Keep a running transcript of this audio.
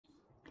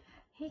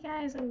Hey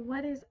guys,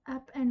 what is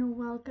up and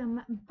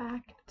welcome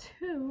back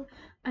to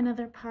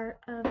another part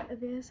of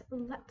this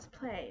Let's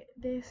Play.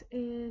 This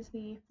is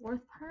the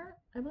fourth part,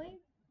 I believe.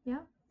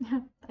 Yeah,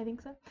 I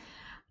think so.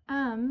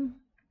 Um,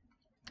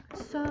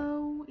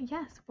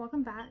 yes,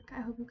 welcome back. I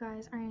hope you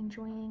guys are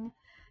enjoying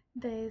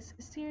this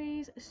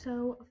series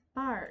so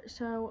far.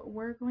 So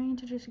we're going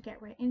to just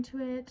get right into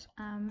it.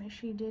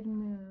 She did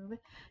move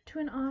to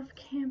an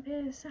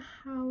off-campus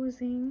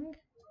housing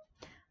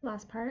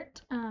last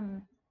part.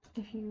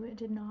 If you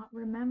did not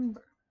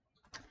remember.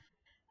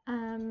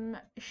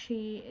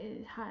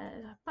 She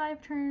has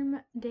 5 term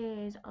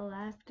days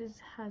left,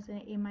 has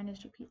an A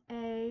minus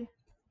GPA.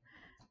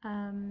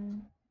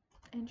 Um,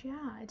 and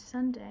yeah, it's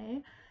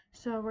Sunday,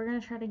 so we're gonna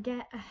try to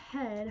get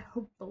ahead,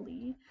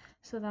 hopefully,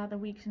 so that the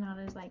week's not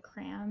as like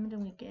crammed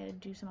and we can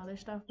do some other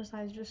stuff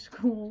besides just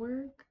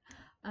schoolwork.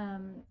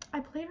 I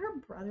played her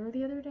brother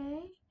the other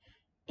day,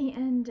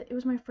 and it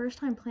was my first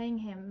time playing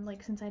him,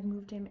 like since I'd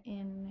moved him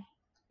in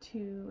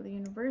to the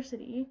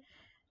university,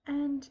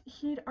 and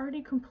he'd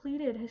already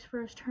completed his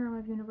first term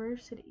of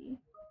university,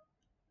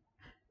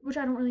 which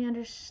I don't really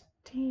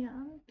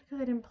understand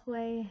because I didn't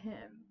play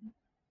him.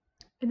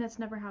 And that's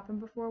never happened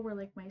before where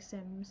like my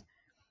Sims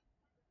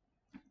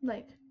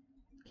like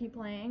keep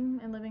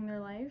playing and living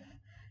their life.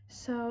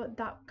 So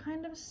that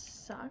kind of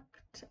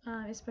sucked,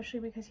 especially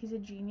because he's a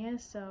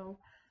genius. So,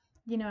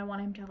 I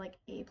want him to have like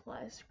A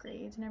plus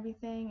grades and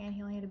everything, and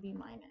he only had a B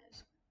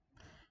minus.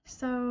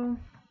 So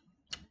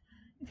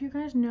if you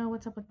guys know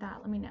what's up with that,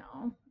 let me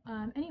know.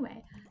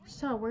 Anyway,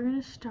 so we're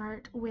gonna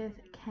start with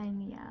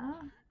Kenya.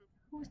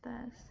 Who's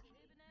this?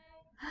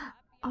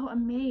 Oh, a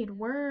maid.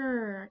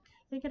 Work.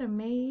 They get a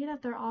maid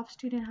at their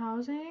off-student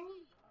housing?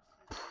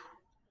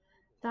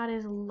 That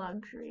is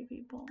luxury,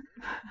 people.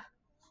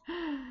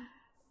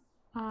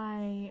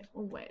 I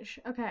wish.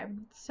 Okay,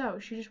 so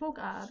she just woke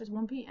up. It's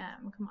 1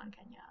 p.m. Come on,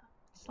 Kenya.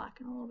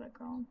 Slacking a little bit,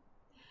 girl.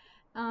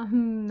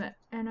 And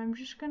I'm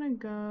just gonna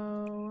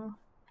go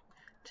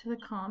to the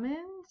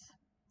commons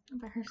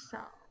by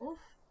herself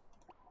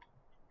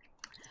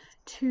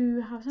to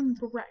have some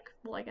breakfast,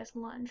 well, I guess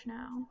lunch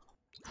now.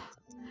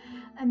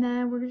 And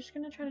then we're just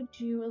gonna try to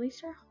do at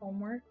least our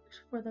homework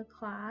for the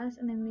class,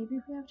 and then maybe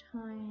if we have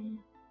time,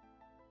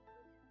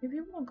 maybe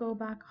we'll go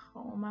back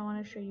home. I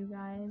want to show you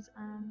guys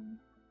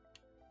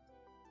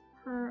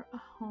her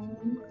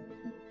home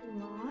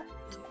lot,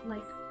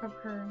 like of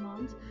her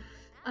mom's.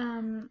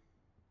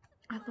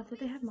 I love that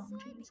they have mom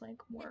jeans, like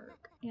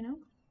work,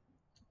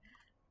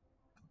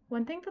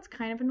 One thing that's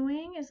kind of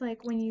annoying is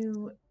like when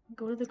you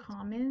go to the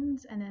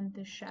commons and then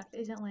the chef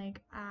isn't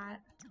like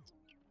at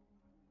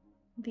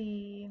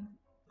the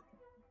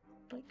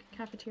like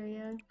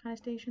cafeteria kind of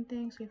station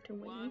thing, so you have to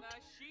wait.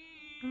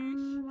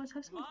 Let's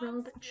have some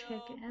grilled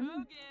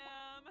chicken.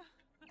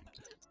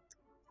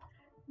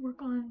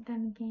 Work on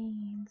them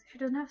games. She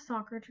doesn't have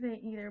soccer today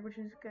either, which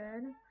is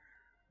good.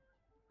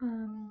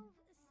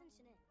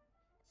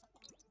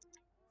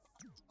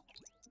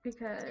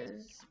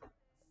 Because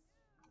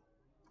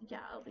yeah,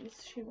 at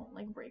least she won't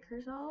like break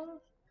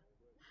herself.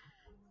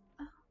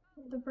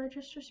 The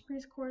Register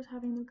Sprees Corps is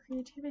having the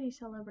creativity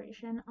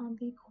celebration on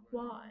the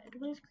quad.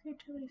 What is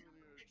creativity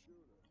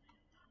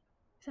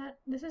celebration?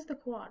 This is the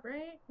quad,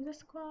 right? Is this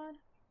the quad?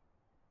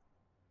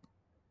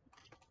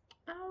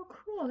 Oh,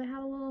 cool. They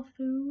have a little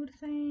food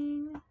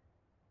thing.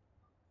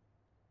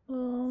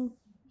 Little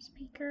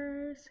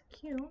speakers.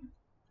 Cute.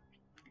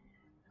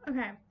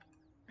 Okay.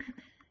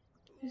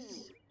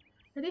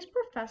 Are these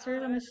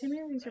professors? I'm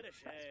assuming these are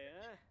professors.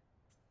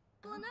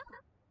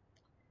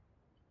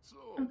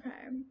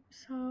 Okay,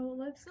 so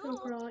let's go,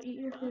 girl. Eat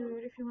your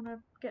food if you want to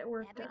get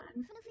work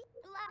done.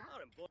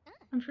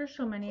 I'm sure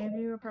so many of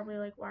you are probably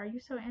like, why are you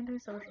so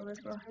antisocial? This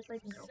girl has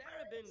like no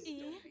friends.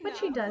 But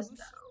she does,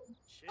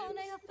 though.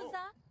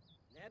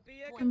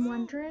 I'm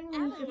wondering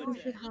like if we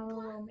should have a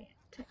romantic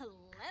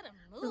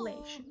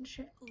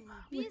relationship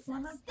with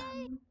one of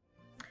them.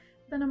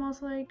 Then I'm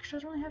also like, she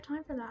doesn't really have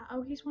time for that.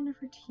 Oh, he's one of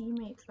her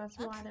teammates. That's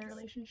why their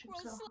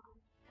relationship's so hot.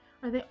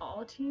 Are they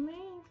all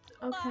teammates?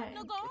 Okay.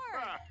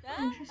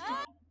 Interesting.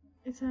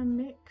 It's a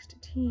mixed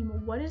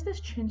team. What is this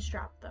chin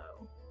strap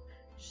though?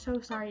 So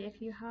sorry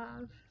if you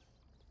have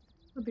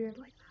a beard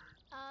like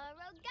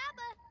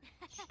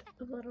that. Just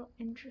a little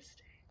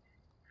interesting.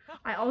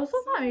 I also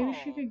thought maybe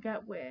she could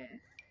get with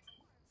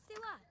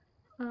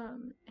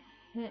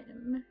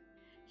him.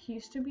 He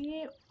used to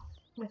be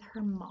with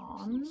her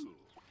mom,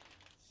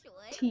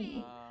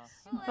 T,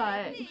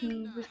 but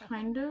he was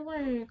kind of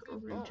like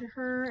rude to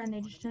her and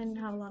they just didn't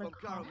have a lot of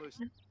common.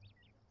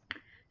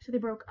 So they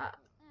broke up.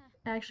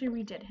 I actually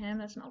redid him.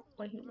 That's not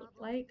what he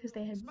looked like because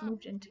they had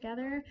moved in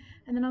together.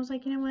 And then I was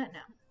like, you know what?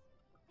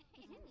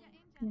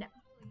 No. No.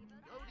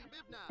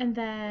 And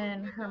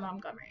then her mom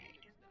got married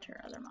to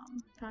her other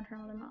mom. Found her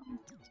other mom.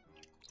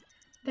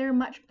 They're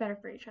much better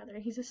for each other.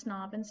 He's a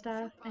snob and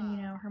stuff. And,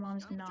 her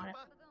mom's not at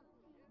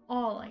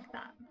all like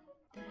that.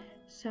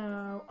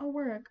 So,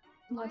 work.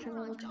 Logic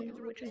level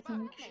 2, which I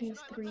think she's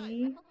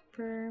 3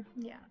 for,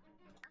 yeah,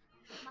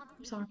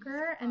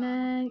 soccer. And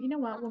then, you know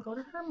what? We'll go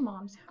to her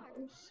mom's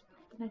house.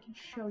 and I can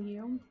show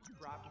you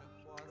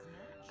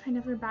kind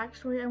of their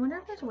backstory. I wonder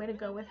if there's a way to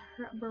go with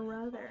her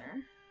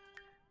brother.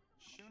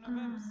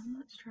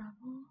 Let's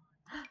travel.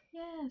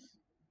 Yes,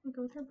 we'll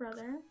go with her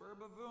brother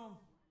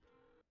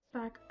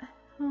back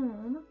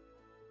home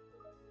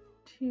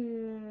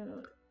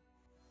to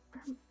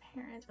her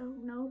parents. Oh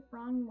no,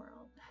 wrong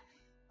world.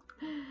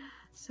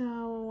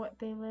 So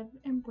they live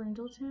in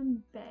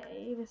Brindleton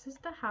Bay. This is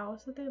the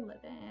house that they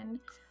live in.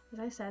 As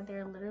I said,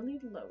 they're literally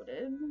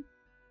loaded.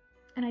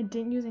 And I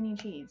didn't use any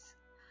cheats.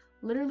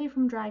 Literally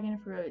from dragon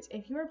fruits.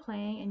 If you are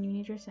playing and you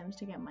need your Sims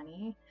to get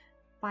money,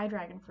 buy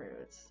dragon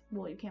fruits.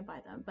 Well, you can't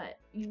buy them, but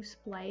you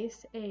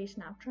splice a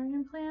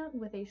snapdragon plant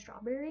with a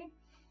strawberry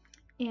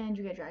and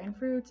you get dragon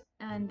fruits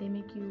and they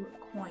make you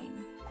coin.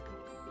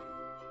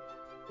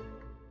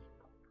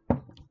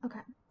 Okay.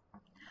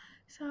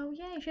 So,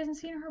 yay, she hasn't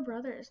seen her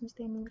brother since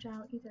they moved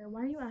out either.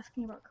 Why are you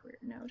asking about career?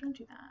 No, don't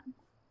do that.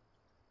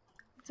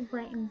 It's a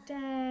brightened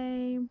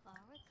day.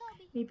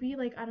 Maybe,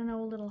 like, I don't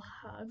know, a little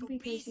hug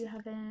because you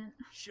haven't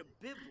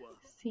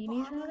seen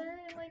each other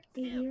in, like,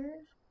 8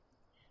 years.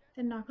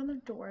 Then knock on the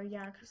door,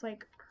 yeah, because,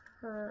 like,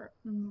 her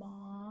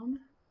mom,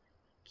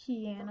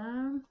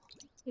 Kiana,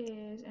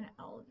 is an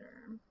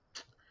elder.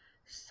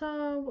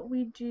 So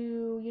we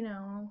do, you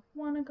know,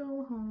 want to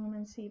go home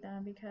and see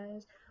them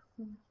because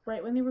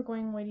right when they were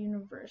going away to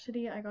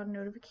university, I got a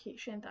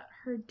notification that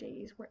her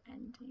days were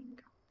ending,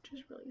 which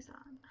is really sad.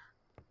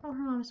 Oh,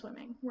 her mom's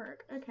swimming.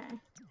 Work. Okay.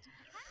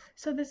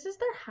 So this is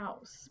their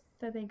house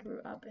that they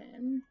grew up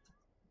in.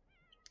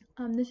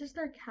 This is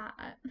their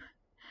cat,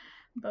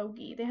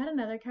 Bogey. They had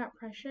another cat,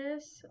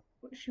 Precious.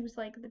 She was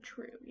like the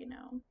true, you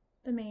know,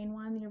 the main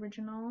one, the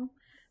original,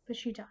 but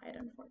she died,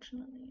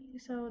 unfortunately.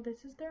 So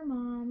this is their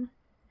mom,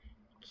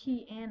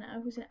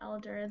 Kiana, who's an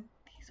elder.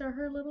 These are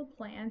her little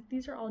plants.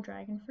 These are all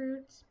dragon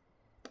fruits.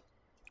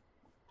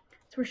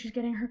 That's where she's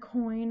getting her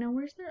coin. Now,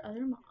 where's their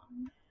other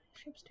mom?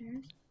 Is she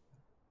upstairs?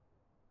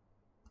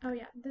 Oh,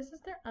 yeah. This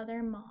is their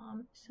other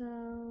mom.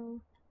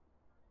 So,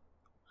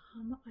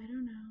 I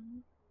don't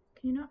know.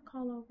 Can you not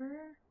call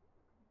over?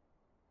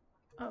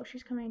 Oh,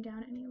 she's coming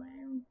down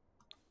anyway.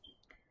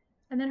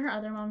 And then her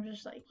other mom's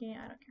just like,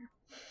 yeah, I don't care.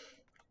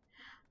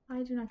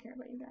 I do not care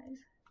about you guys.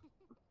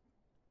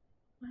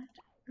 What?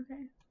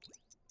 Okay.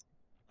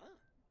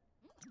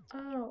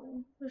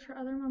 Oh, was her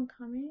other mom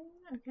coming?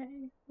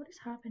 Okay. What is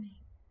happening?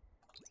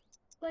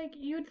 Like,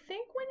 you'd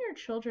think when your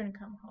children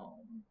come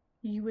home,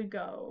 you would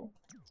go,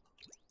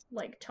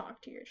 like,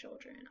 talk to your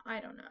children.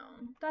 I don't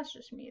know. That's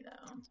just me,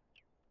 though.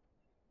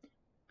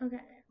 Okay.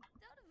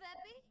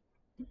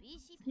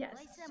 Yes,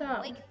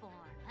 so.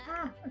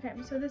 Okay,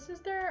 so this is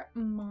their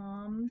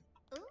mom,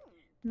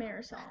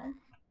 Marisol.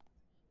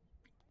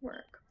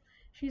 Work.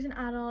 She's an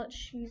adult.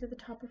 She's at the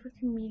top of her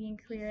comedian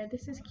career.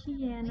 This is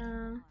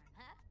Kiana,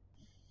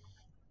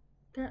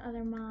 their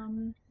other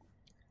mom.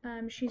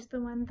 She's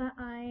the one that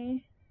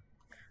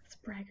let's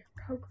brag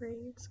her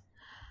grades.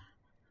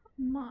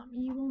 Mom,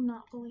 you will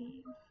not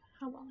believe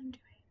how well I'm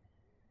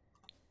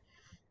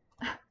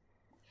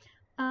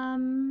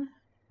doing.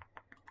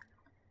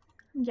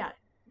 Yeah,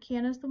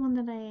 Kiana's the one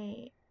that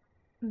I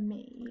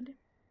made.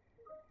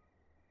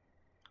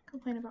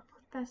 Complain about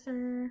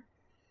professor.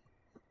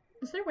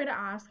 Is there a way to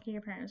ask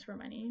your parents for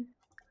money?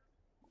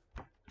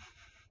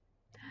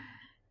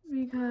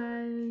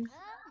 Because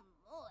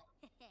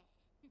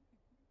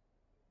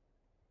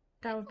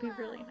that would be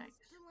really nice.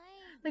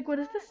 Like, what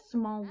does this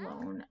small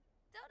loan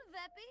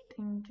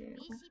thing do?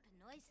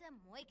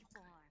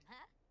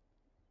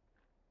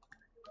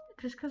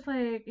 Just because,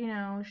 like, you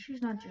know,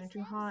 she's not doing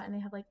too hot and they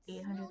have, like,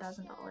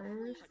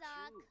 $800,000.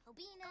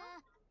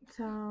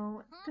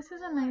 So, this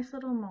is a nice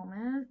little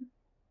moment.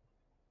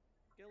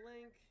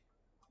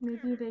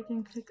 Maybe they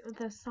can kick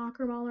the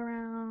soccer ball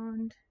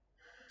around.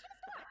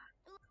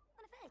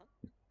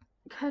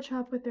 Catch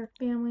up with their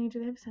family. Do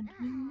they have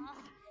sentiments?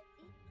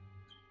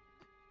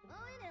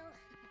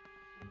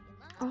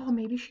 Oh,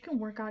 maybe she can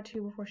work out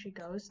too before she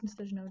goes since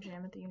there's no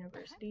gym at the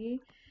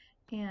university.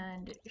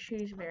 And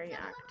she's very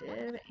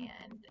active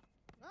and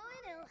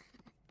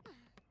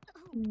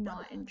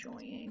not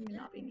enjoying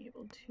not being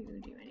able to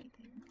do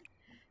anything.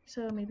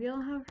 So maybe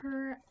I'll have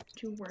her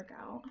do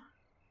workout.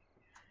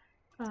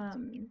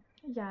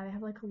 Yeah, they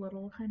have like a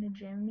little kind of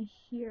gym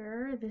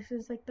here. This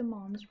is like the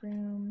mom's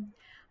room.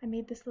 I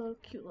made this little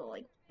cute little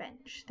like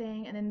bench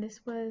thing, and then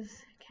this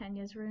was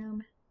Kenya's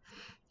room.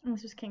 And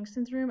this was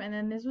Kingston's room, and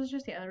then this was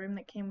just the other room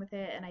that came with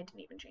it, and I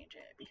didn't even change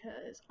it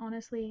because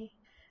honestly,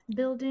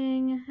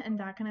 building and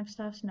that kind of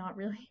stuff's not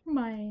really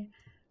my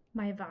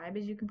vibe,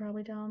 as you can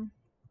probably tell.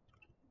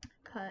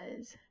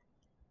 Cause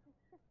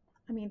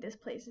I mean, this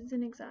place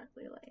isn't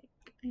exactly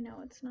like, I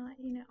know it's not,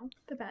 you know,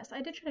 the best.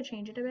 I did try to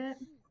change it a bit.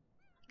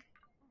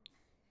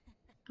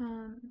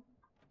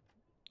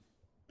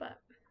 But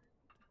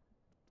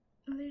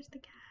oh, there's the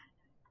cat.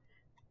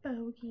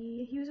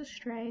 Bogey. He was a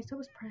stray, so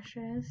was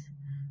Precious.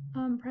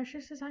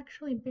 Precious is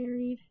actually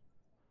buried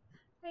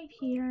right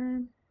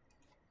here.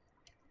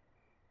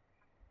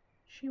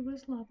 She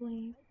was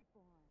lovely.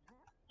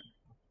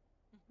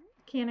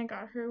 Kiana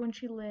got her when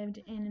she lived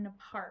in an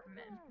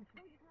apartment.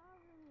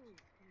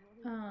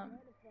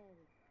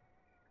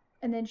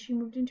 And then she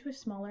moved into a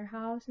smaller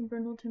house in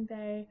Brindleton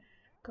Bay,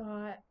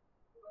 got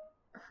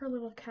her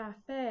little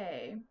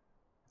cafe,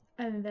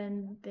 and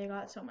then they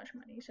got so much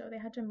money, so they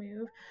had to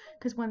move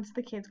because once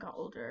the kids got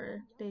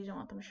older, they didn't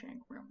want them sharing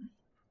a room.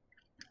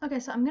 Okay,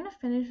 so I'm gonna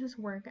finish this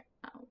work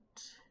out.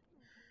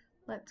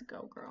 Let's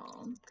go,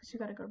 girl, because you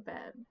gotta go to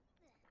bed.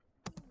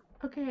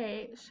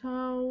 Okay,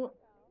 so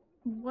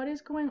what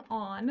is going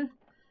on?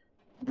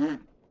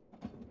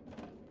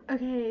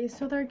 Okay,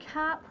 so their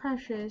cat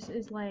Precious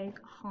is like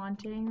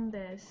haunting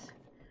this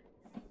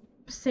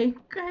sink,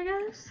 I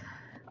guess.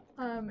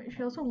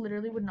 She also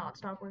literally would not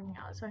stop working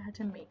out, so I had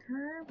to make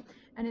her,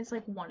 and it's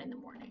like 1 in the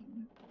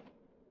morning.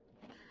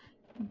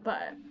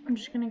 But I'm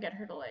just gonna get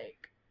her to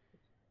like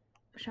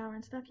shower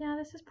and stuff. Yeah,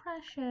 this is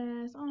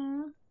Precious.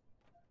 Aww.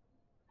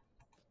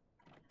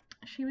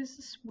 She was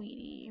a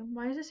sweetie.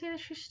 Why does it say that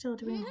she's still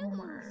doing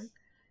homework?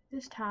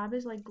 This tab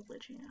is like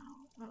glitching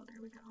out. Oh,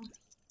 there we go.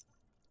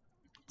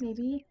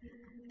 Maybe,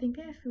 I think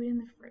they have food in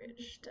the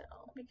fridge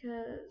still,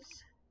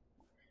 because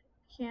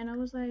Kiana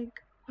was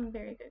like a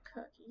very good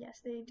cook.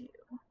 Yes, they do.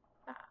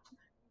 Fab.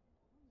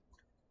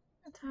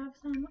 Let's have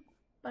some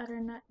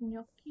butternut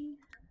gnocchi.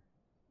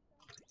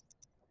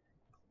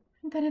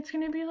 Then it's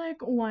gonna be like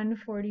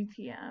 1:40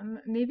 p.m.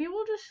 Maybe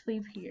we'll just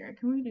sleep here.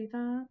 Can we do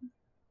that?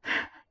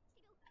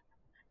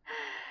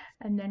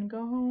 And then go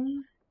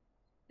home?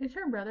 Is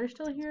her brother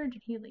still here or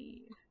did he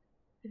leave?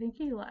 I think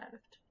he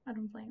left. I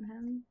don't blame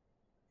him.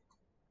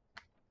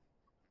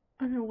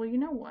 Okay, well, you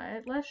know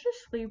what? Let's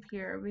just sleep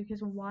here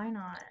because why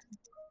not?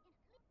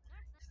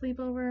 Sleep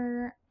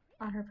over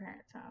at her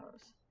parents'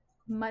 house.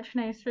 Much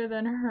nicer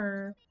than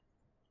her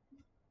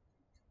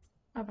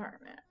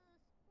apartment.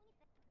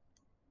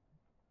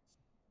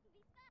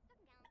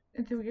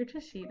 It's weird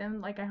to see them.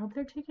 Like, I hope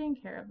they're taking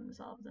care of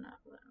themselves enough,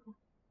 though.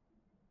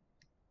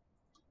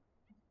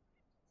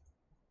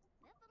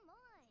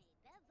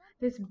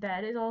 This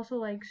bed is also,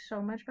 like,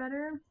 so much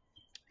better.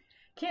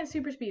 Can't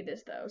super speed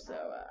this, though,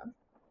 so,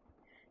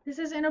 this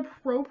is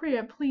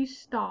inappropriate. Please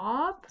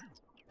stop.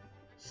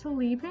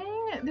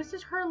 Sleeping? This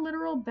is her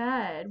literal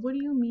bed. What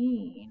do you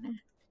mean?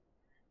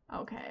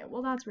 Okay,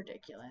 well, that's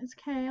ridiculous.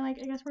 Okay, like,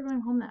 I guess we're going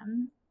home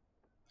then.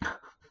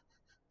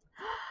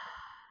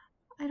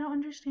 I don't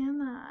understand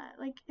that.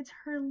 Like, it's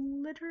her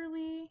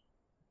literally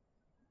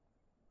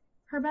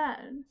her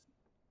bed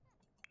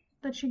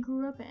that she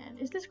grew up in.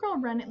 Is this girl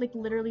running, like,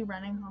 literally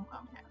running home?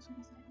 Oh, okay, I was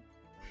gonna say.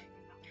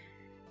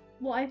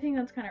 Well, I think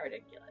that's kind of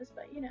ridiculous,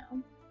 but you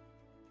know.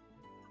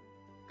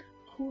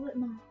 Cool it,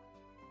 Mom.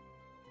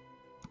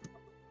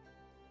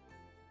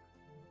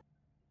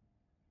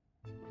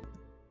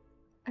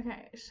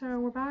 Okay, so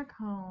we're back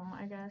home,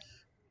 I guess.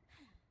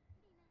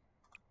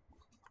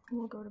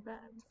 We'll go to bed.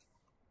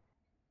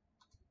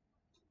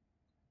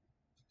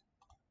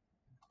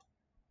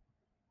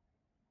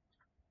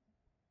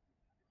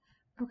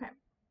 Okay.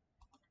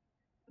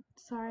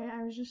 Sorry,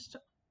 I was just,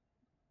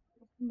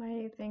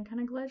 my thing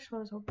kind of glitched,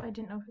 so I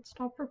didn't know if it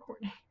stopped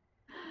recording.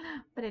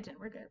 But it didn't,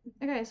 we're good.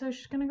 Okay, so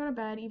she's gonna go to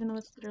bed even though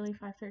it's literally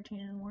 5:13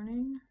 in the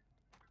morning.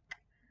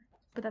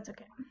 But that's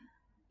okay.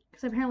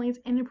 Because apparently it's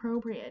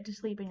inappropriate to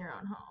sleep in your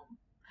own home.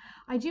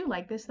 I do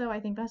like this though. I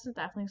think that's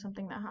definitely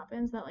something that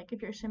happens, that like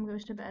if your sim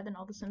goes to bed, then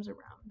all the sims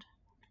around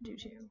do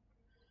too.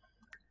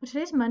 But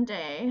today's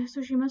Monday,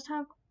 so she must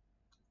have,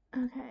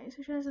 okay,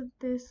 so she has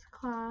this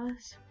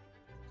class,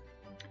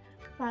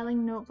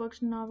 filing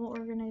notebooks, novel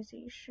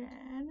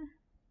organization,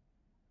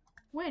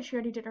 which she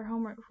already did her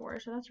homework for,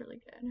 so that's really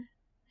good.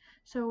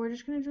 So we're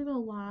just gonna do the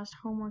last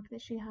homework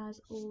that she has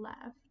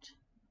left.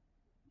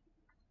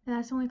 And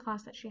that's the only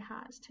class that she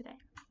has today.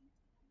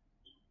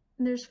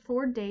 And there's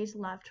 4 days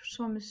left,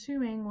 so I'm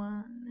assuming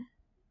one.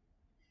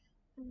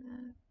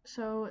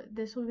 So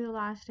this will be the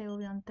last day, will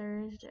be on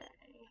Thursday.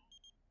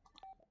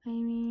 I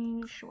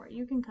mean, sure,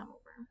 you can come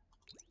over.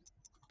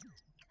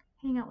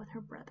 Hang out with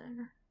her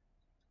brother.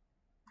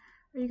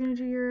 Are you gonna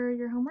do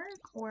your homework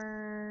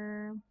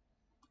or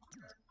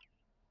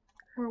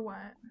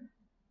what?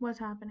 What's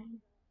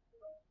happening?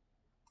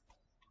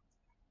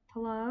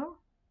 Hello?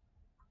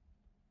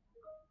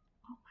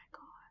 Oh my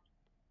god.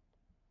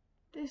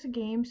 This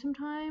game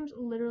sometimes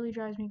literally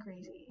drives me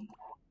crazy.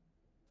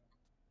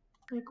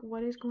 Like,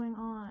 what is going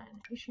on?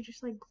 Is she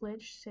just like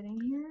glitched sitting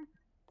here?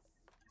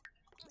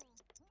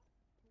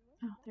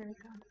 Oh, there we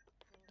go.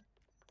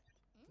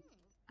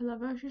 I love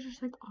how she's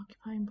just like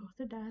occupying both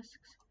the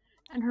desks.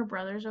 And her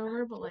brother's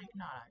over, but like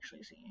not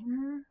actually seeing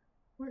her.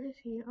 Where is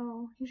he?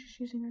 Oh, he's just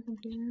using her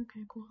computer.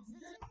 Okay, cool.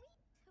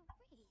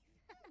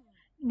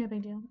 No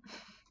big deal.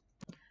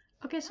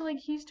 Okay, so like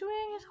he's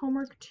doing his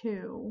homework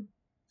too,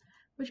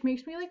 which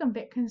makes me like a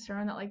bit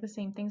concerned that like the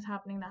same thing's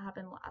happening that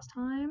happened last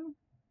time,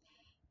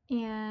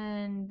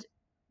 and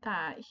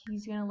that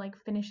he's gonna like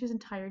finish his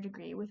entire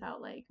degree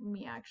without like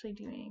me actually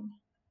doing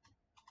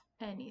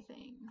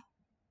anything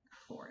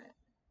for it,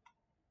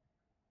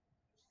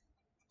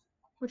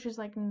 which is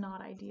like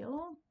not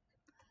ideal,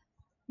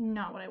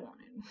 not what I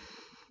wanted.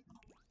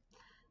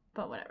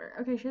 But whatever.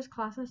 Okay, she has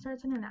class that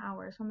starts in an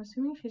hour, so I'm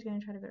assuming she's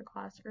gonna try to go to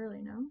class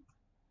early, no?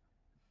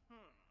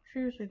 She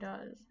usually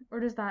does. Or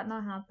does that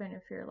not happen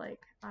if you're like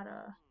at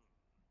a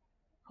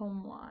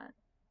home lot?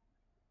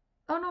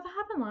 Oh no, that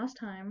happened last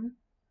time.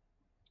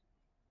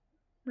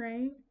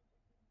 Right?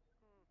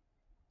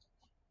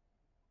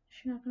 Is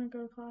she not gonna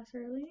go to class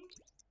early?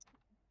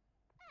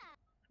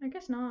 I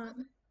guess not.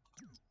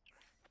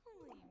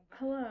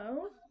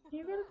 Hello? Can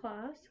you go to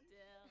class?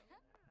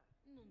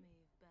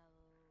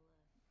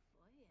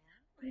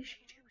 What is she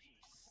doing?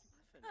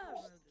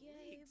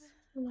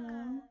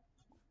 Hello?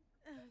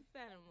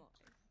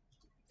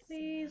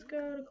 Please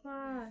go to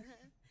class.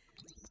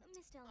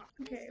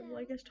 Okay, well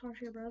I guess talk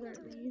to your brother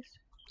at least.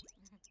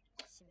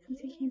 Since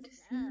he came to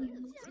see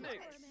you.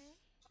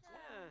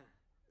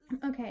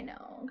 Okay,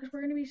 no, because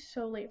we're gonna be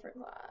so late for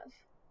class.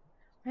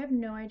 I have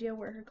no idea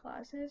where her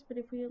class is, but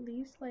if we at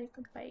least like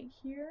bike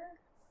here.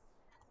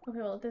 Okay,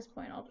 well at this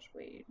point I'll just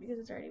wait because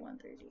it's already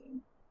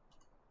 1:30.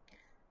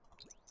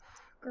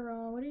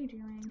 Girl, what are you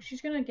doing?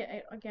 She's gonna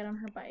get on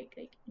her bike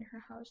like in her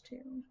house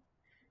too,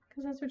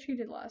 because that's what she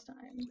did last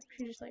time.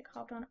 She just like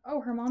hopped on. Oh,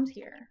 her mom's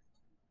here.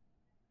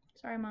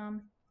 Sorry,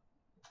 mom.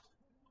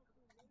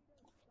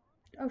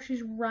 Oh,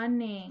 she's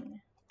running.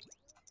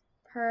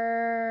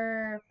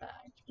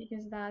 Perfect,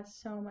 because that's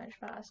so much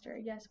faster.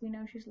 Yes, we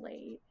know she's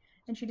late.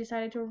 And she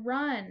decided to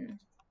run.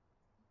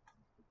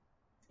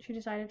 She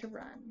decided to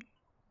run.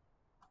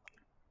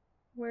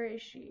 Where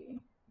is she?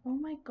 Oh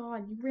my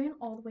god, you ran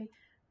all the way.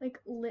 Like,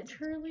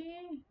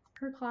 literally,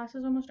 her class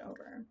is almost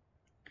over.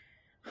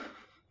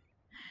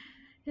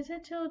 It's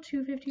until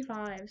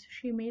 2:55, so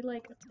she made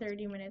like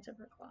 30 minutes of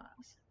her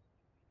class.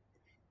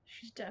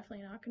 She's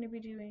definitely not going to be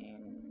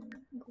doing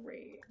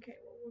great. Okay,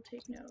 well, we'll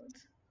take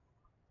notes.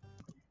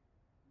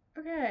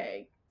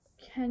 Okay,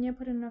 Kenya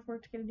put in enough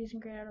work to get a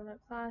decent grade out of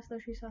that class, though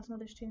she saw some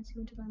other students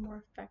seem to learn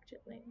more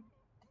effectively.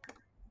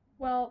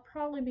 Well,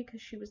 probably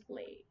because she was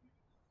late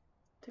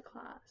to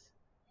class.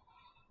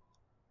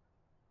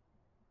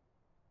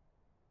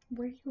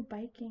 Where are you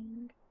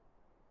biking?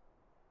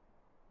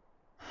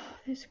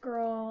 This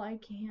girl, I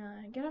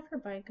can't. Get off her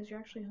bike because you're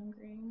actually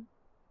hungry.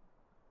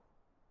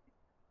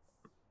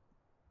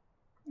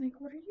 Like,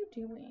 what are you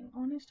doing?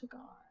 Honest to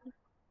God.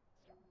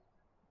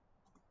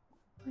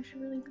 I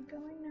should really be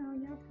going now.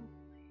 Yeah, probably.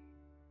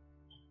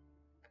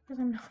 Because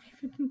I'm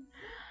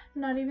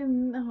not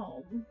even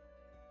home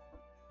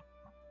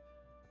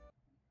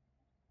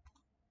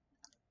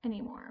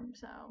anymore,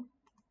 so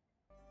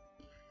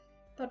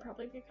that'd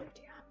probably be a good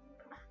idea.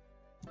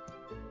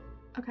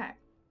 Okay,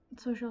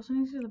 so she also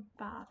needs to do the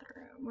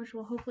bathroom, which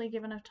will hopefully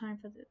give enough time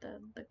for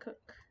the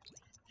cook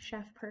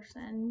chef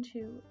person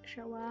to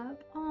show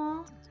up.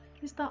 Aw,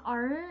 is the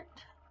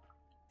art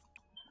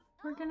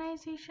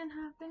organization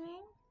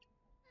happening?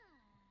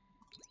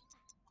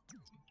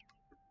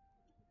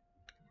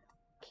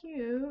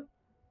 Cute.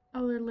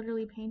 Oh, they're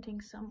literally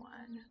painting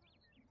someone.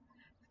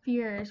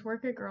 Fierce,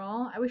 work it,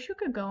 girl. I wish you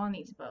could go on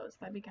these boats.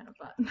 That'd be kind of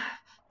fun.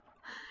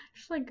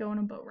 Just like go on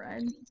a boat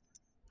ride.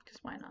 Because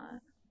why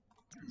not?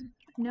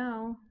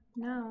 No,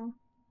 no.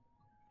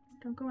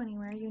 Don't go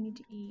anywhere. You need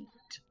to eat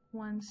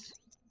once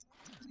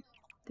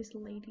this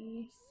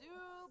lady.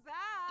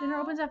 Dinner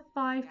opens at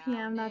 5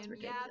 p.m. That's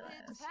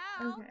ridiculous.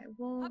 Okay,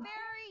 well,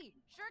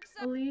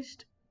 at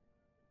least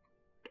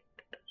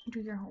do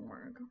your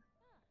homework.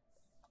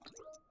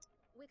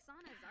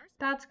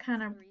 That's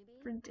kind of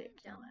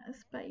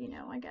ridiculous, but you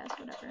know, I guess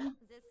whatever.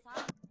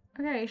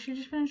 Okay, she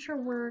just finished her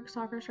work.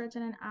 Soccer starts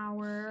in an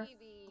hour.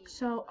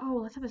 So, oh,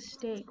 let's have a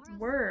steak.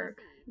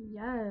 Work.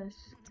 Yes.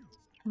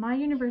 My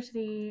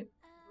university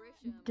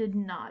did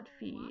not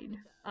feed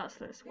us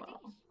this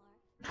well.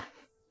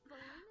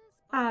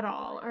 At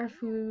all. Our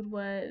food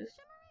was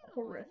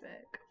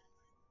horrific.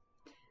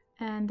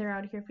 And they're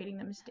out here feeding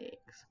them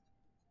steaks.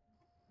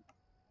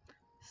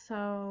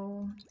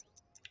 So,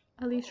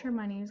 at least her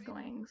money is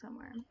going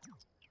somewhere.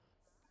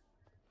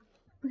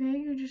 Okay,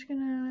 you're just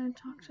gonna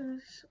talk to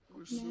this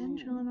man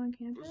chilling on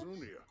campus?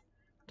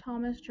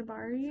 Thomas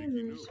Jabari,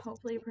 who's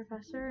hopefully a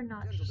professor,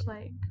 not just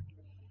like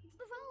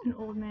an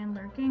old man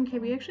lurking. Okay,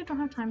 we actually don't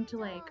have time to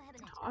like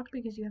talk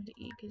because you have to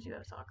eat because you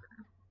have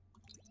soccer.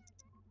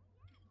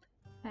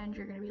 And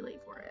you're gonna be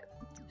late for it.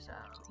 So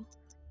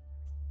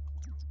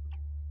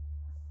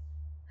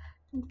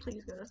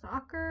please go to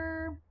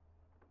soccer.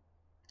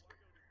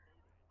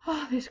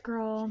 Oh, this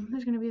girl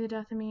is gonna be the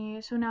death of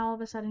me. So now all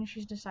of a sudden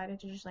she's decided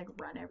to just like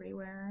run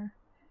everywhere.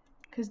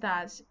 Cause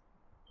that's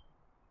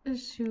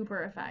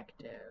super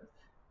effective.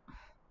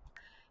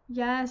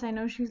 Yes, I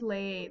know she's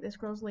late. This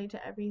girl's late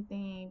to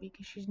everything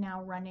because she's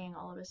now running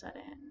all of a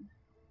sudden.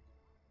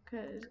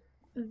 Cause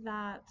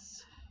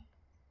that's...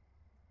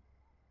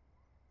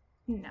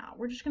 No,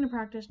 we're just gonna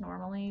practice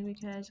normally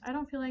because I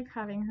don't feel like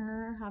having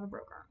her have a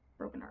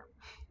broken arm.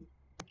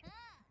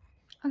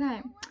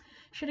 Okay,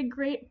 she had a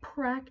great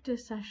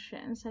practice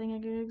session, setting a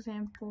good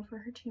example for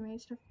her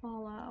teammates to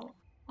follow.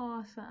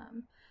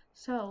 Awesome.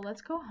 So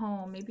let's go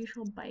home. Maybe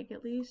she'll bike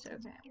at least.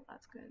 Okay, well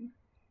that's good.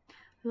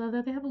 I love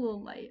that they have a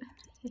little light.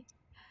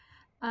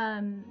 I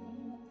don't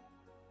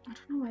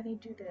know why they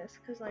do this,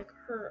 because like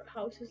her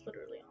house is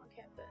literally on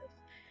campus.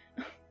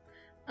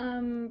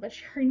 But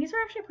her knees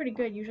are actually pretty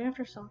good. Usually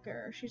after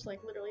soccer, she's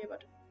like literally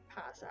about to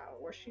pass out,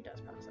 or she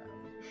does pass out.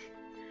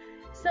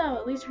 So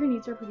at least her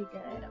knees are pretty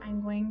good.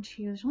 I'm going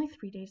to, there's only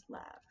 3 days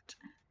left,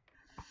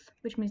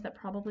 which means that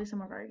probably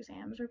some of our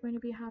exams are going to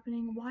be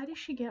happening. Why does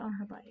she get on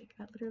her bike?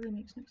 That literally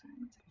makes no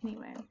sense.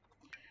 Anyway,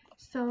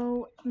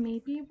 so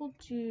maybe we'll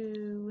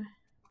do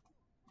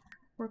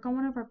work on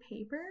one of our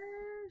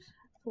papers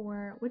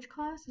for which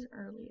class is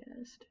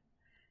earliest.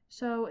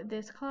 So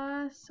this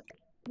class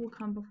will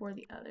come before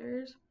the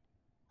others.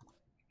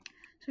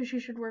 So she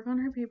should work on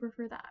her paper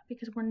for that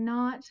because we're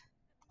not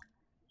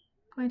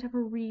going to have a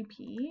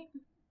repeat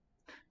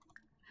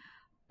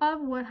of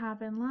what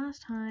happened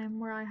last time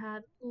where I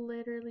had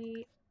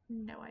literally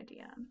no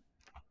idea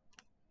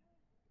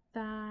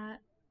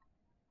that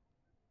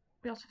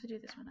we also have to do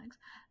this one next.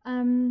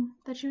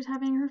 That she was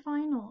having her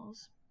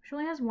finals. She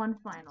only has one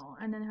final,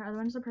 and then her other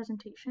one's the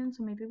presentation,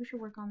 so maybe we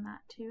should work on that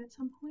too at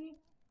some point.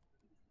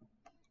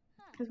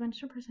 Because when's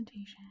her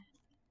presentation?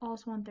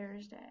 Also on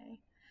Thursday.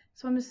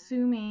 So I'm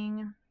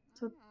assuming,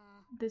 so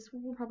this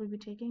will probably be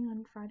taking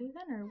on Friday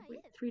then, or wait,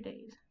 3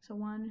 days. So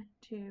 1,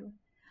 2,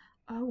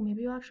 oh,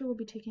 maybe we'll actually will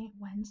be taking it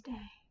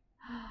Wednesday.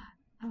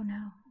 Oh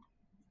no.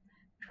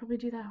 Should probably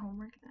do that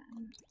homework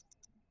then.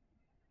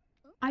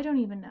 I don't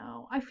even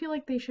know. I feel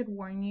like they should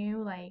warn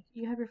you, like,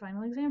 you have your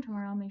final exam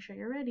tomorrow, make sure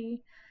you're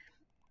ready.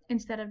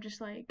 Instead of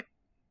just, like,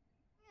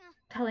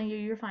 telling you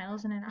your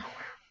finals in an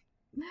hour.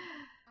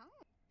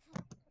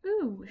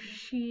 Ooh,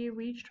 she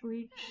reached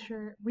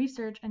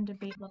research and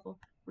debate level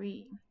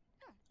 3.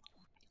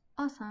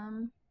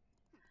 Awesome.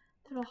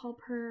 That'll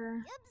help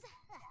her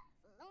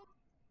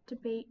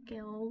debate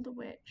guild,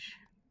 which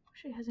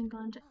she hasn't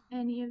gone to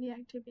any of the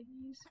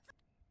activities.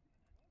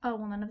 Oh,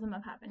 well, none of them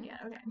have happened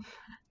yet. Okay.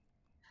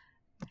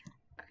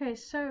 Okay,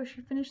 so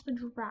she finished the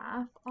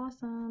draft.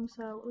 Awesome.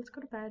 So let's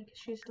go to bed because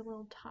she's still a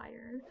little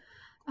tired.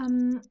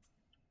 And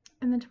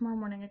then tomorrow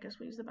morning, I guess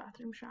we'll use the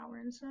bathroom, shower,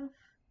 and stuff.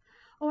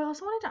 Oh, I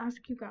also wanted to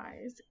ask you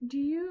guys, do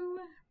you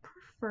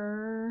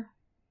prefer,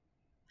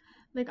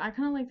 like, I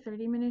kind of like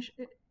 30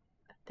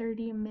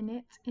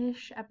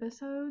 minutes-ish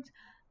episodes.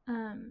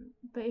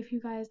 But if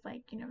you guys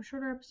like, you know,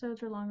 shorter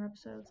episodes or longer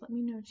episodes, let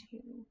me know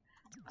too.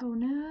 Oh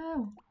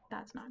no,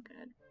 that's not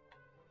good.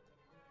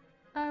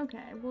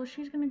 Okay, well,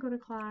 she's gonna go to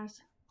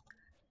class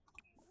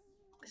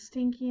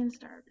stinky and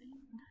starving.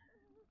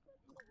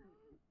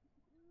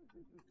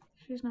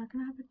 She's not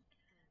gonna have a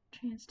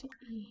chance to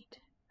eat.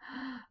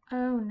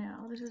 Oh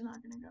no, this is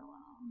not gonna go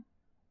well.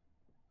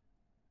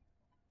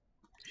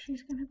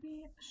 She's gonna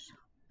be so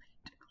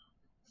late to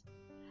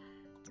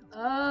class.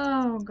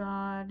 Oh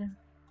god.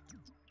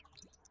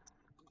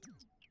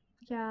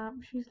 Yeah,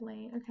 she's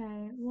late.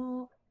 Okay,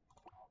 well,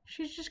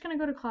 she's just gonna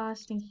go to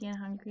class stinky and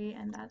hungry,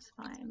 and that's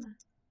fine.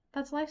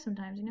 That's life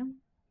sometimes, you know?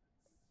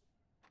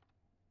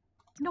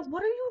 No,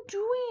 what are you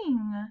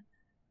doing?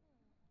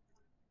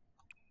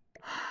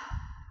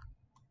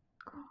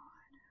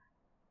 God.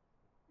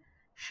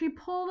 She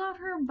pulled out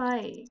her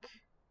bike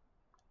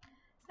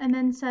and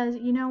then says,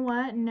 you know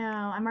what? No,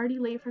 I'm already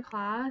late for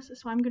class,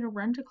 so I'm gonna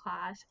run to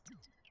class.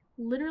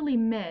 Literally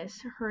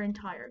miss her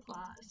entire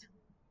class.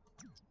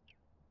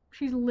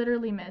 She's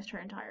literally missed her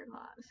entire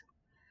class.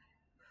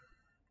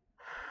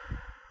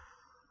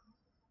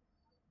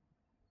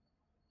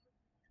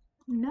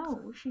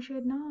 No, she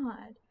should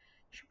not.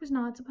 She was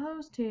not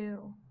supposed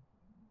to.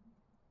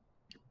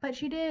 But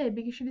she did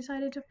because she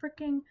decided to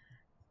freaking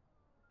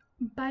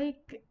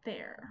bike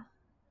there.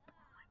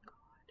 Oh my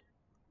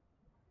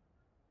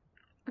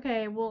god.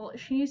 Okay, well,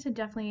 she needs to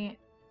definitely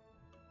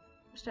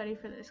study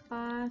for this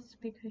class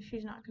because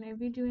she's not going to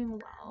be doing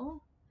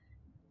well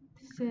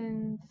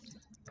since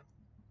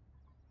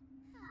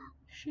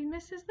she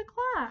misses the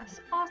class.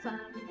 Awesome.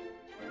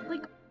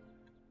 Like,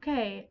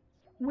 okay,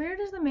 where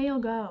does the mail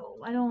go?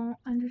 I don't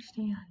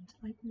understand.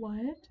 Like,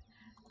 what?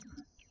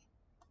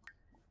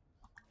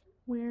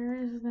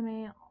 Where is the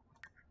mail?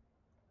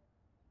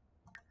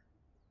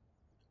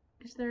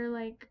 Is there,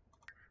 like,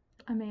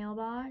 a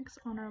mailbox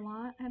on our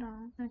lot? I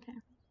don't. Okay.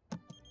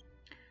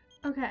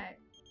 Okay.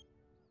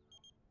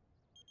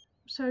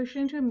 So she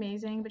didn't do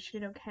amazing, but she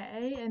did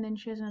okay. And then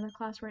she has another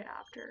class right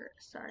after.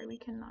 Sorry, we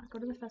cannot go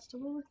to the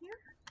festival with you.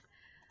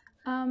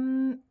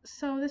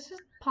 So this is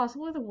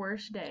possibly the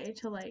worst day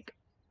to, like,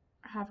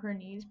 have her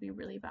knees be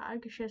really bad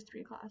because she has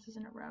 3 classes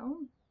in a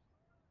row.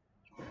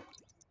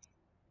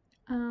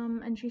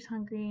 And she's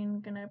hungry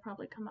and gonna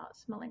probably come out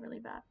smelling really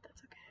bad.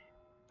 That's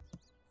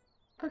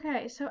okay.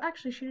 Okay, so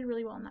actually she did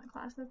really well in that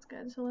class. That's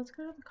good. So let's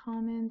go to the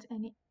commons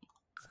and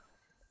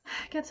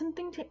get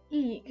something to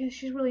eat because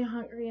she's really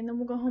hungry, and then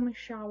we'll go home and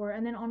shower,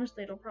 and then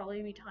honestly it'll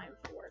probably be time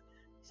for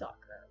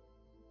soccer.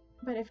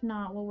 But if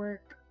not, we'll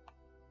work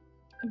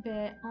a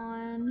bit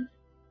on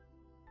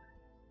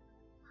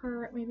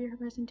her, maybe her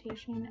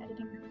presentation,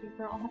 editing her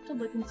paper. I'll have to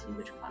look and see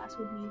which class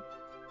would be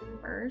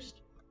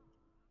first.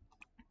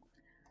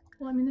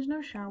 Well, I mean, there's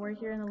no shower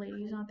here, and the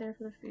lady's not there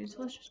for the food, so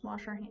let's just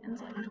wash our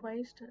hands like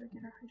twice to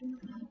get our hygiene.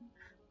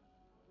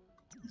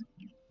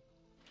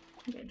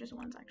 Okay, just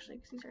once actually,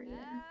 because he's already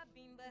there.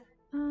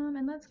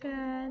 And let's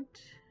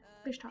get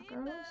fish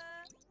tacos.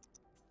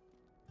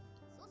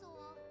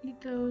 Eat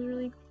those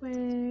really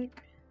quick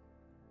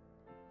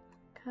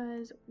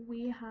because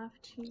we have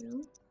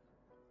to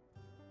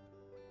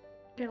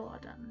get a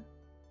lot done.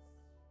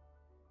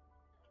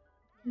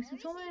 At least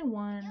it's only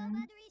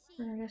 1,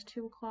 or I guess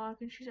 2 o'clock,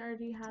 and she's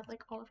already had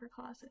like all of her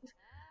classes.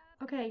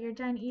 Okay, you're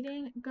done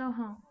eating. Go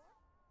home.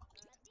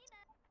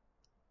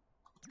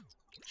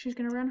 She's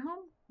gonna run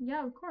home?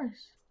 Yeah, of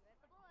course.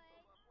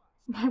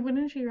 Why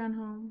wouldn't she run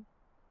home?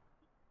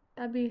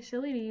 That'd be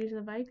silly to use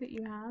the bike that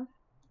you have.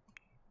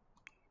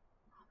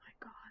 Oh my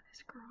god,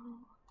 this girl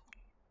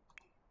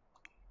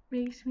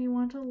makes me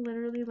want to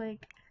literally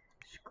like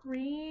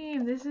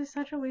scream. This is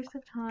such a waste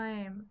of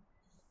time.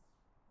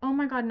 Oh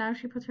my god, now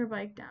she puts her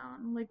bike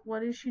down. Like,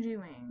 what is she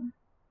doing?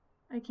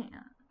 I can't.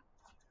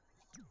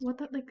 What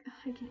the, like,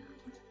 I can't.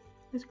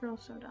 This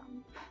girl's so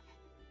dumb.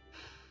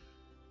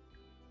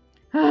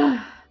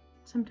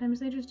 Sometimes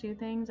they just do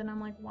things and I'm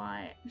like,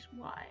 why? Just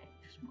why?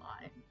 Just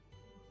why?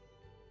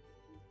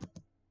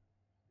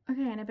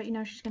 Okay, and I bet you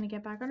know she's gonna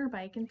get back on her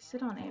bike and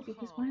sit on it,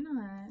 because why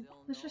not?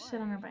 Let's just sit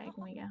on her bike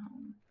when we get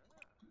home.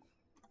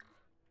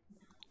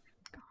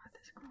 God,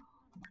 this girl.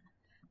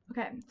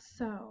 Okay,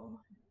 so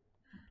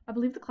I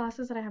believe the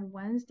classes that I have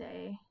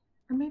Wednesday,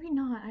 or maybe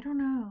not, I don't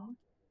know.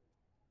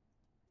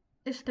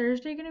 Is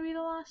Thursday gonna be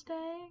the last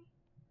day?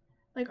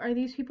 Like, are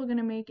these people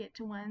gonna make it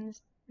to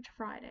Wednesday, to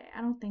Friday?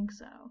 I don't think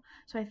so.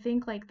 So I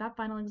think like that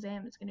final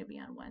exam is gonna be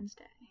on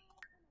Wednesday.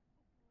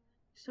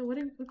 So what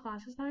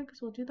class is that?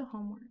 Because we'll do the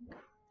homework.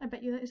 I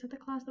bet you that, is that the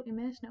class that we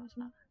missed? No, it's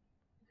not.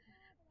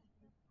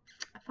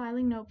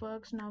 Filing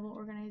notebooks, novel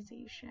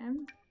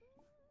organization.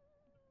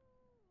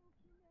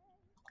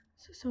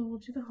 So we'll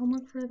do the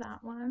homework for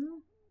that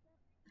one.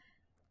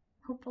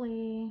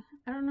 Hopefully,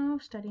 I don't know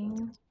if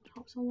studying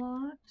helps a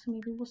lot, so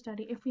maybe we'll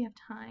study if we have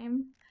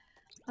time.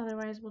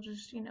 Otherwise, we'll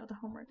just, you know, the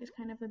homework is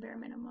kind of the bare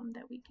minimum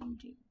that we can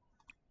do.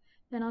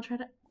 Then I'll try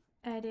to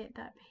edit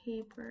that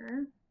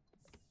paper.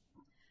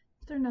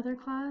 Is there another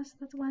class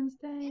that's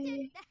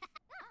Wednesday?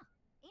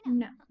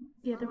 No.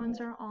 The other ones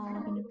are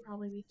all going to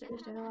probably be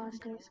Thursday, the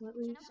last day, so at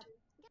least.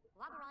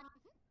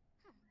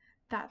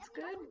 That's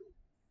good.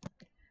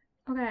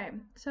 Okay,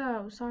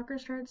 so soccer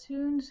starts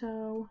soon,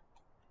 so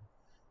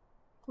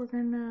we're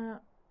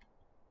gonna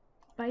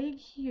bike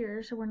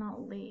here so we're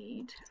not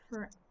late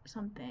for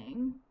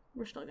something.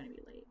 We're still gonna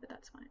be late, but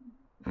that's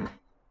fine.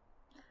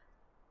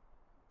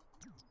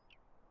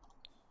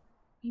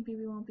 Maybe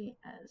we won't be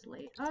as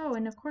late. Oh,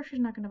 and of course she's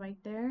not gonna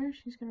bike there.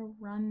 She's gonna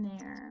run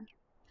there.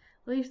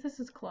 At least this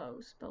is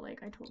close, but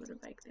like I told her to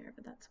bike there,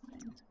 but that's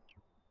fine.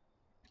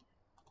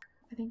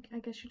 I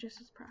guess she just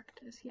has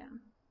practice, yeah.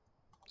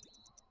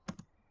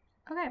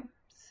 Okay,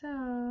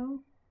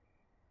 so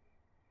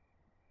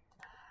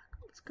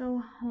let's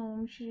go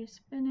home. She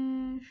just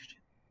finished.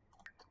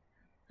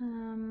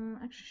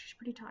 Actually she's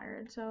pretty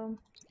tired, so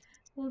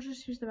we'll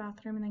just use the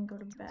bathroom and then go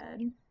to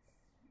bed.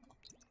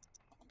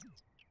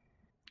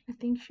 I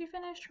think she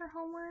finished her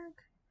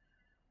homework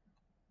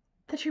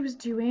that she was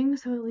doing,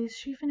 so at least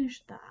she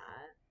finished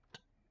that.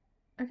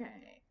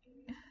 Okay.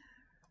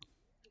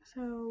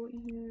 So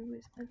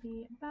use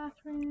the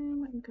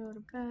bathroom and go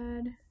to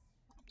bed.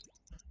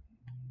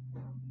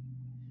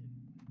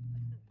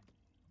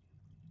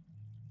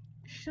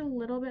 She's a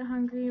little bit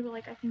hungry, but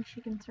like I think she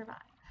can survive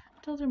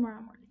till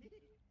tomorrow morning,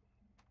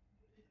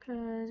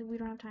 because we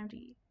don't have time to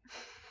eat.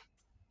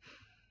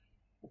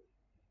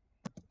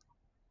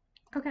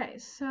 Okay,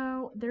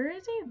 so there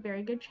is a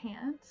very good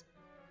chance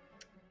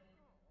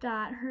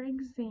that her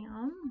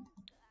exam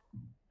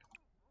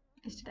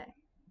is today.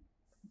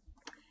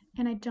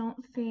 And I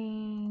don't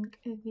think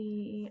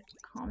the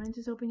Commons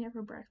is open yet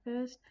for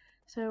breakfast,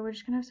 so we're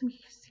just gonna have some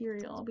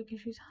cereal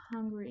because she's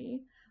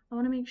hungry. I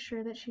want to make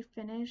sure that she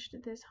finished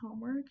this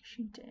homework.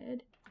 She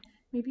did.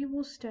 Maybe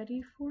we'll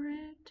study for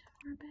it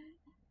for a bit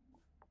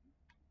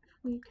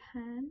if we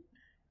can.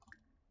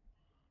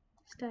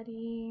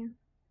 Study.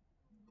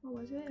 What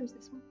was it? It was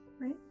this one,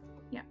 right?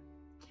 Yeah.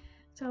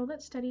 So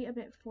let's study a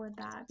bit for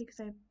that, because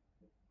I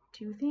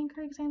do think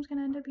her exam's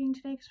gonna end up being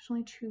today, because there's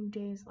only 2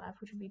 days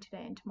left, which would be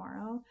today and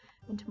tomorrow.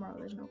 And tomorrow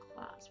there's no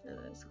class for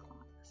this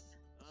class.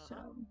 So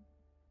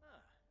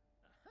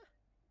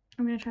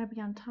I'm gonna try to be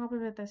on top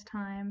of it this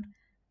time,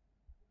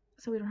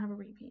 so we don't have a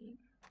repeat.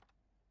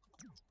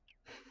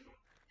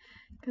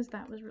 Because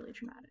that was really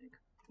traumatic.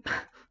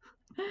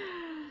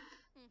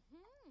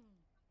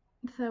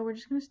 So we're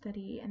just gonna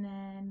study and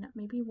then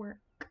maybe work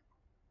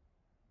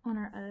on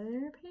our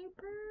other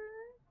paper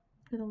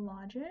for the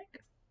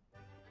logic.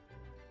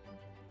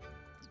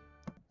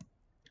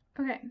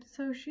 Okay,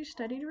 so she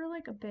studied for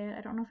like a bit.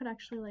 I don't know if it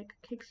actually like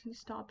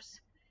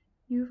stops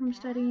you from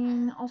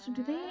studying. Also,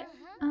 do they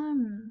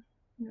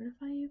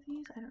notify you of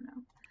these? I don't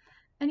know.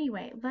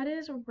 Anyway, let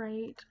us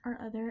write our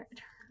other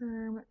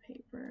term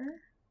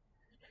paper.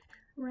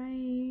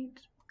 Right,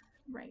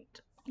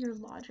 your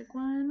logic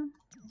one.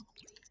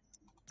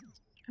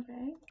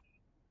 Okay.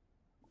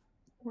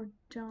 Or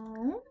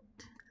don't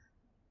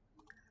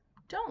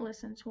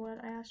listen to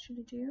what I asked you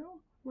to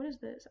do. What is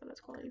this? Oh, that's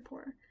quality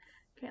poor.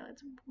 Okay,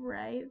 let's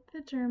write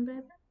the term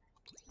paper.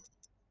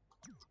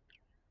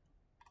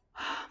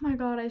 Oh my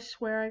god, I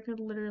swear I could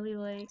literally,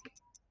 like...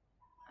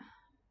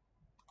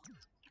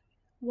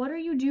 What are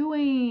you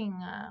doing?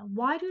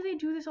 Why do they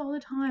do this all the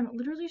time?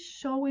 Literally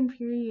so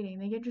infuriating.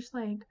 They get just,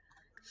 like,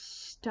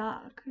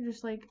 stuck.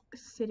 Just, like,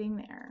 sitting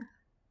there.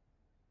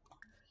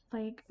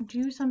 Like,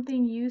 do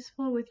something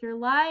useful with your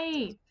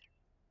life.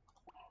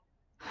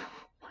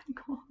 Oh my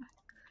god.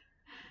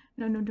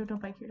 No,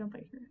 don't bike here, don't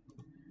bike here.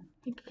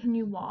 Like, can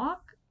you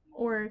walk?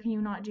 Or can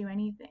you not do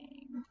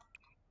anything?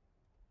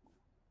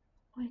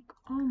 Like,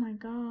 oh my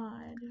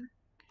god.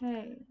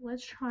 Okay,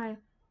 let's try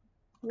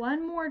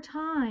one more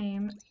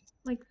time.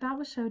 Like, that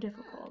was so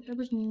difficult. There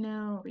was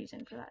no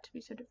reason for that to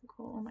be so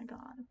difficult. Oh my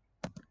god.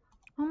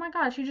 Oh my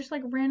god, she just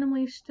like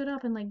randomly stood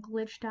up and like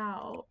glitched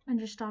out and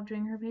just stopped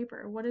doing her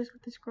paper. What is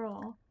with this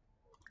girl?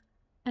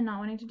 And not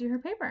wanting to do her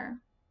paper.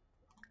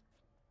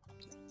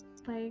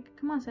 Like,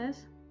 come on,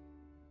 sis.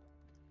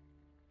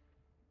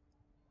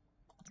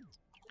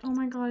 Oh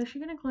my god, is she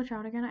gonna glitch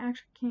out again? I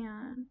actually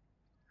can't.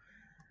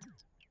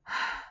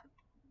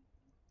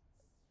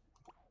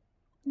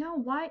 No,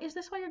 why? Is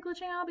this why you're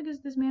glitching out? Because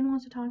this man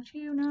wants to talk to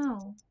you?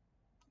 No.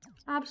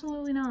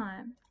 Absolutely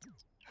not.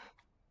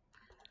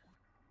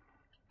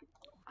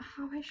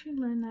 How has she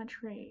learned that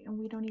trait and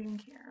we don't even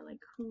care? Like,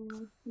 who?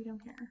 We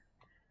don't care.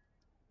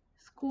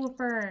 School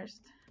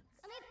first.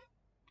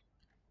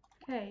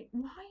 Okay,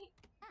 why?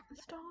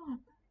 Stop.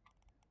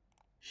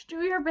 Just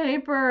do your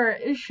paper.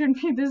 It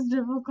shouldn't be this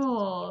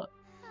difficult.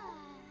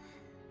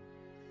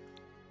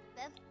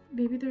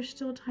 Maybe there's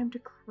still time to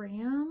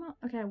cram?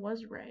 Okay, I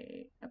was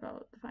right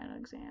about the final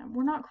exam.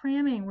 We're not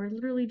cramming. We're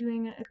literally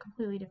doing a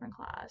completely different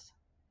class.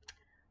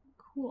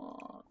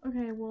 Cool.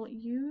 Okay, we'll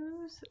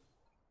use...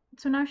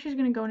 So now she's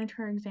going to go into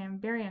her exam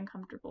very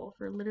uncomfortable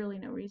for literally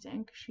no reason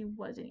because she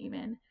wasn't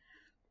even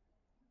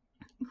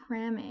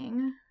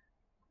cramming.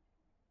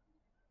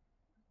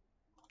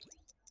 Jesus.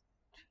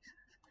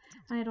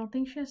 And I don't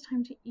think she has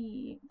time to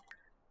eat.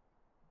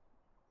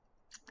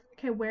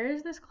 Okay, where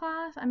is this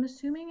class? I'm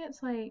assuming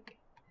it's like...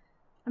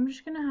 I'm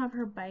just going to have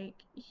her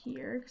bike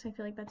here because I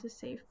feel like that's a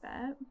safe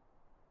bet.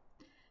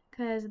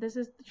 Because this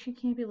is... She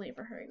can't be late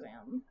for her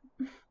exam.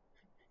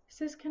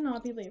 Sis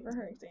cannot be late for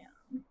her exam.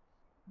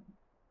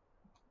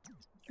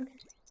 Okay.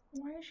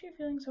 Why is she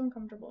feeling so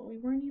uncomfortable? We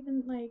weren't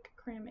even, like,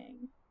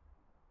 cramming.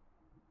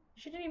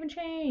 She didn't even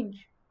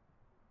change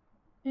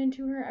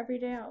into her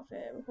everyday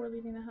outfit before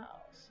leaving the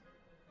house.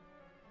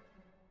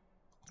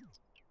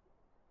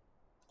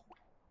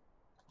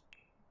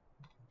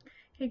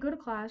 Okay, go to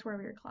class,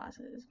 wherever your class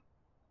is.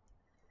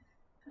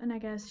 And I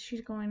guess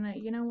she's going to,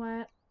 you know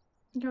what?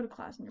 Go to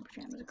class in your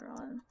pajamas, girl.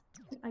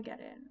 I get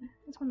it.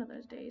 It's one of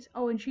those days.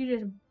 Oh, and she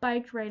just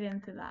biked right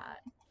into that.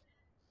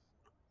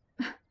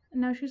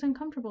 And now she's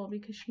uncomfortable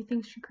because she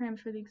thinks she crams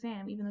for the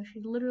exam, even though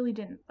she literally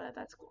didn't, but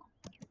that's cool.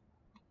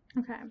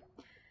 Okay.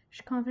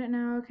 She's confident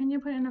now. Can you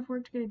put in enough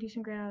work to get a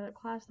decent grade out of the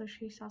class, though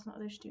she saw some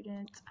other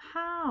students?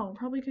 How?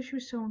 Probably because she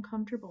was so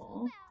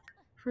uncomfortable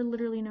for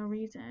literally no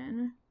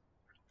reason.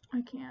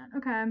 I can't.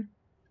 Okay.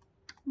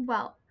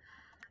 Well,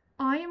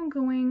 I am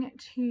going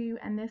to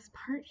end this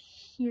part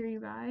here, you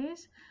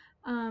guys.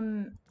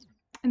 And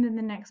then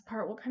the next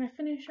part we'll kind of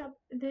finish up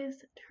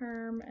this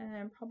term and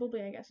then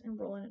probably, I guess,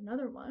 enroll in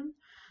another one.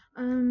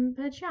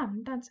 But yeah,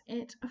 that's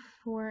it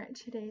for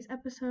today's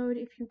episode.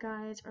 If you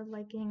guys are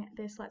liking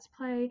this Let's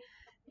Play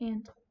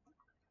and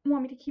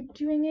want me to keep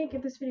doing it,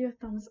 give this video a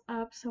thumbs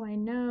up so I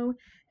know.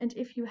 And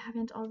if you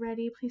haven't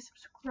already, please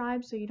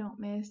subscribe so you don't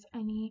miss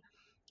any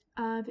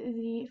of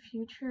the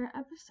future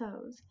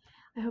episodes.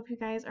 I hope you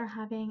guys are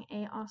having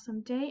an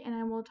awesome day, and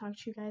I will talk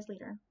to you guys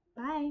later.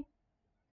 Bye!